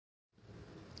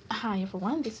Hi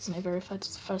everyone, this is my very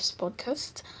first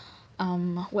podcast.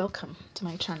 Welcome to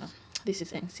my channel. This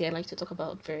is NC. I like to talk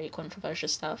about very controversial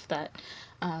stuff that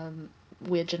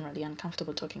we're generally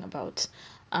uncomfortable talking about.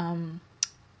 Um,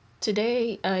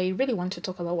 Today, I really want to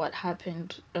talk about what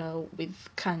happened with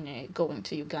Kanye going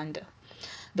to Uganda.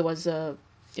 There was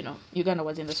Uganda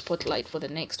was in the spotlight for the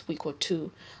next week or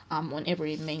two on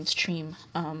every mainstream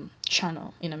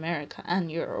channel in America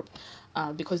and Europe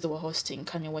because they were hosting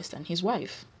Kanye West and his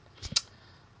wife.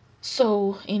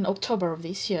 So in October of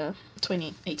this year,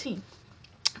 2018,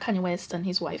 Kanye West and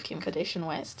his wife Kim Kardashian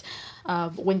West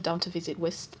went down to visit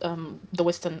the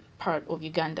western part of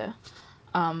Uganda,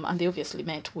 and they obviously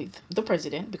met with the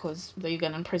president because the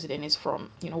Ugandan president is from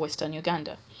western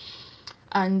Uganda.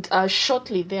 And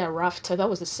shortly thereafter, that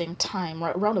was the same time,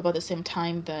 around about the same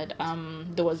time that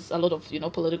there was a lot of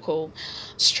political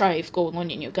strife going on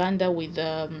in Uganda with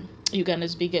one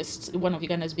of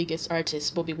Uganda's biggest artists,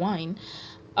 Bobby Wine,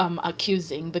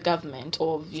 accusing the government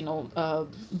of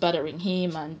battering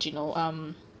him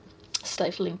and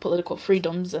stifling political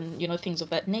freedoms and things of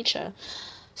that nature.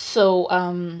 So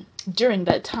during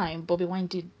that time, Bobby Wine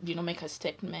did, make a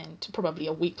statement probably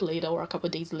a week later or a couple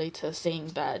of days later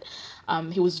saying that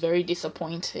he was very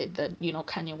disappointed that,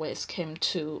 Kanye West came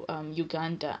to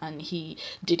Uganda and he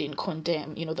didn't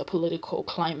condemn, the political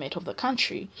climate of the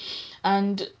country.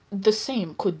 And the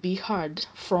same could be heard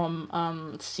from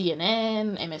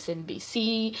CNN,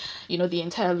 MSNBC, the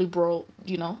entire liberal,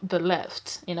 the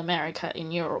left in America,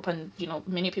 in Europe, and,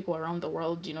 many people around the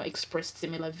world, expressed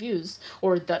similar views,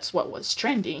 or that's what was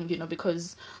trending,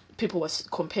 because people was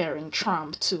comparing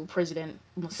Trump to President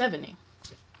Museveni.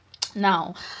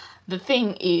 Now, the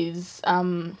thing is,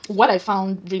 what I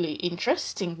found really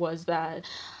interesting was that,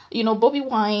 Bobby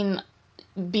Wine,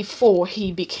 before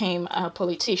he became a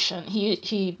politician,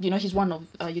 he's one of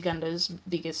Uganda's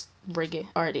biggest reggae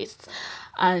artists,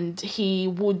 and he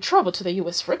would travel to the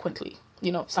US frequently,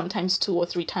 sometimes 2 or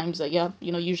 3 times a year,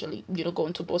 usually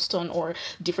going to Boston or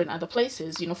different other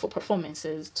places, for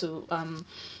performances, to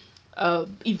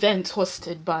events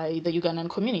hosted by the Ugandan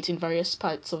community in various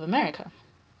parts of America.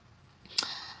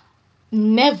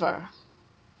 Never,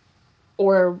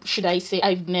 or should I say,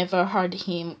 I've never heard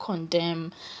him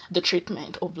condemn the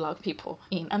treatment of black people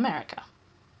in America.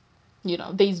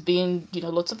 There's been,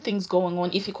 lots of things going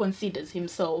on. If he considers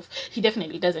himself, he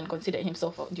definitely doesn't consider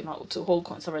himself, to hold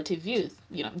conservative views.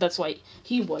 That's why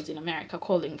he was in America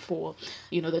calling for,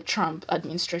 the Trump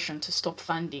administration to stop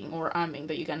funding or arming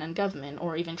the Ugandan government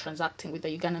or even transacting with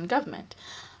the Ugandan government.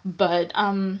 But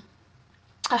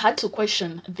I had to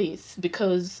question this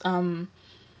because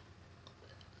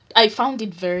I found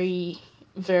it very,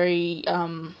 very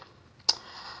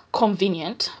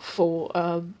convenient for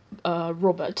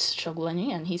Robert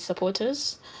Chagulanyi and his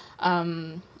supporters.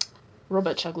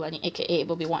 Robert Chagulanyi, aka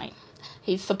Bobby Wine,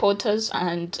 his supporters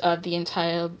and the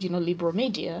entire liberal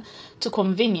media to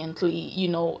conveniently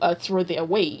throw their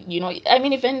weight. I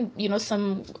mean, even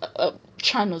some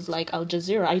channels like Al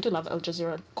Jazeera. I do love Al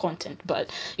Jazeera content, but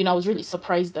I was really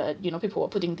surprised that people were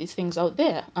putting these things out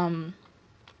there.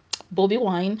 Bobby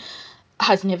Wine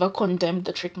has never condemned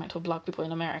the treatment of black people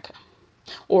in America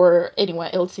or anywhere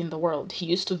else in the world. He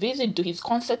used to visit, do his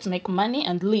concerts, make money,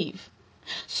 and leave.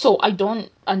 So I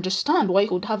don't understand why he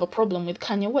would have a problem with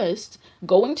Kanye West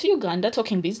going to Uganda,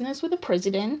 talking business with the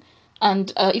president.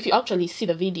 And if you actually see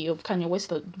the video of Kanye West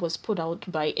that was put out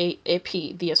by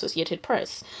AP, the Associated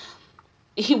Press,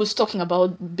 he was talking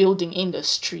about building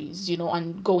industries,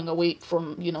 and going away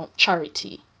from,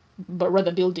 charity, but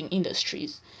rather building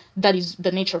industries. That is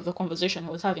the nature of the conversation he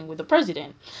was having with the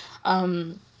president.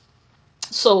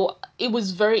 So it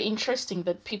was very interesting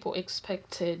that people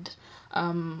expected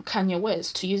Kanye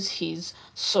West to use his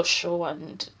social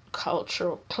and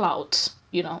cultural clout,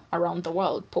 around the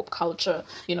world, pop culture,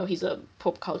 he's a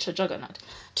pop culture juggernaut,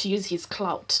 to use his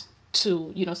clout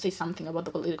to, say something about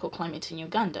the political climate in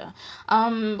Uganda.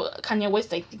 Kanye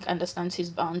West, I think, understands his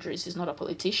boundaries. He's not a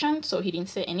politician, so he didn't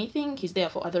say anything. He's there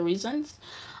for other reasons.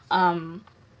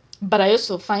 But I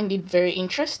also find it very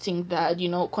interesting that,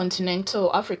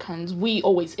 continental Africans, we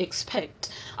always expect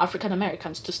African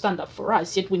Americans to stand up for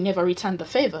us, yet we never return the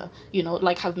favor.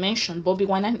 Like I've mentioned, Bobby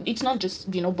Wine, and it's not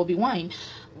just, Bobby Wine,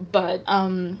 but,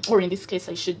 or in this case,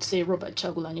 I should say Robert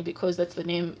Chagulanyi, because that's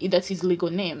his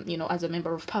legal name, as a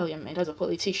member of parliament, as a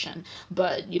politician.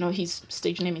 But, his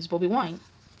stage name is Bobby Wine.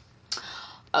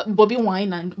 Bobby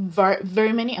Wine and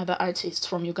very many other artists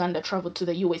from Uganda travel to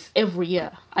the US every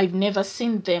year. I've never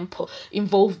seen them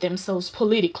involve themselves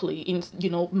politically in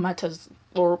matters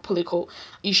or political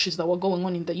issues that were going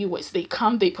on in the US. They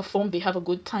come, they perform, they have a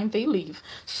good time, they leave.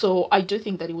 So I do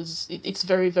think that it's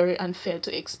very, very unfair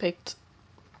to expect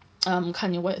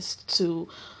Kanye West to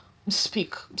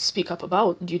speak up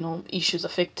about, issues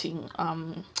affecting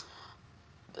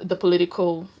the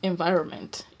political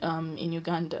environment in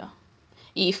Uganda.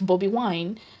 If Bobby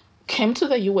Wine came to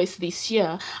the US this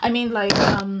year, I mean, like,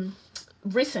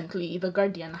 recently the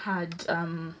Guardian had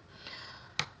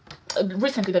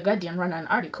recently the Guardian ran an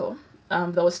article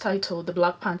that was titled "The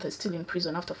Black Panther is Still in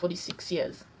Prison After 46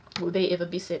 Years. Will they ever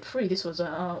be set free?" This was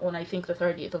on, I think, the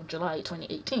 30th of July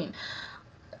 2018.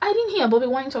 I didn't hear Bobby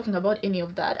Wine talking about any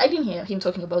of that. I didn't hear him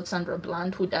talking about Sandra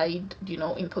Bland, who died,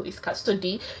 in police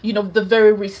custody. The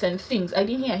very recent things. I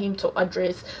didn't hear him to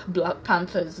address Black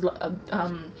Panthers,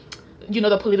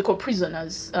 the political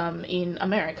prisoners in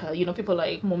America. People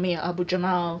like Mumia Abu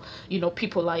Jamal.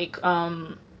 People like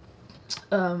I'm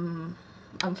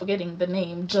forgetting the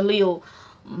name, Jalil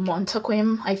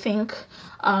Montequim, I think.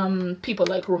 People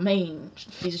like Romaine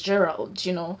Fitzgerald.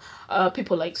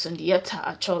 People like Sundiata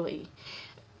Acholi.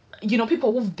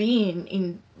 People who've been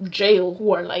in jail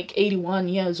who are like 81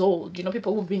 years old,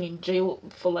 people who've been in jail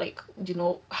for like,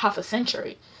 half a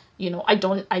century.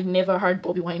 I never heard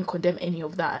Bobby Wine condemn any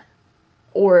of that,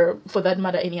 or for that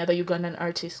matter any other Ugandan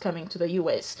artist coming to the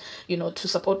US, to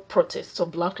support protests of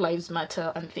Black Lives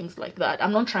Matter and things like that.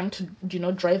 I'm not trying to,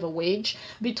 drive a wedge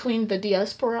between the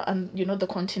diaspora and, the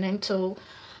continental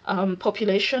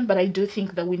population, but I do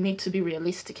think that we need to be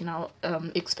realistic in our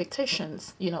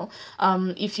expectations.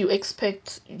 If you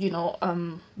expect,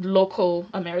 local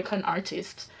American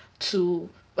artists to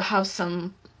have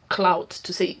some clout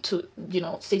to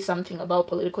say something about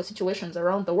political situations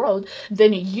around the world,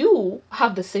 then you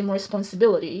have the same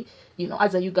responsibility,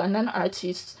 as a Ugandan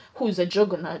artist who is a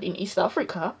juggernaut in East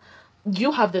Africa.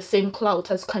 You have the same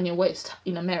clout as Kanye West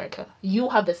in America. You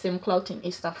have the same clout in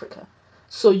East Africa.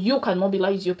 So you can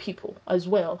mobilize your people as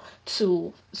well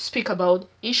to speak about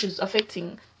issues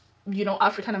affecting,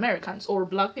 African Americans or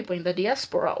Black people in the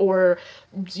diaspora, or,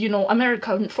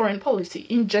 American foreign policy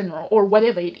in general, or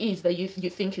whatever it is that you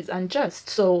think is unjust.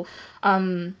 So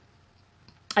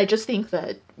I just think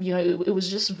that, it was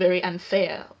just very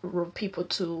unfair for people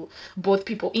to, both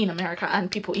people in America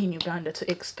and people in Uganda, to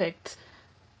expect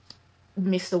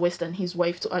Mr. West and his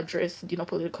wife to address,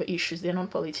 political issues. They're not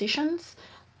politicians,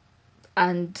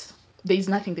 and there's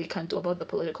nothing they can do about the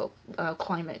political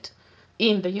climate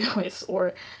in the US,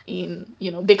 or in,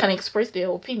 they can express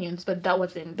their opinions, but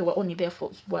they were only there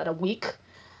for what, a week.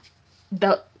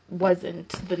 That wasn't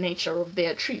the nature of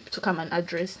their trip to come and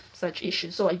address such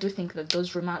issues. So I do think that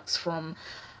those remarks from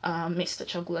Mr.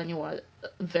 Chagulanyi were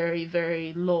very,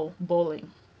 very low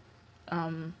bowling.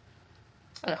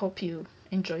 I hope you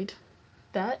enjoyed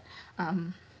that.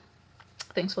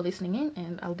 Thanks for listening in,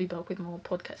 and I'll be back with more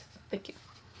podcasts. Thank you.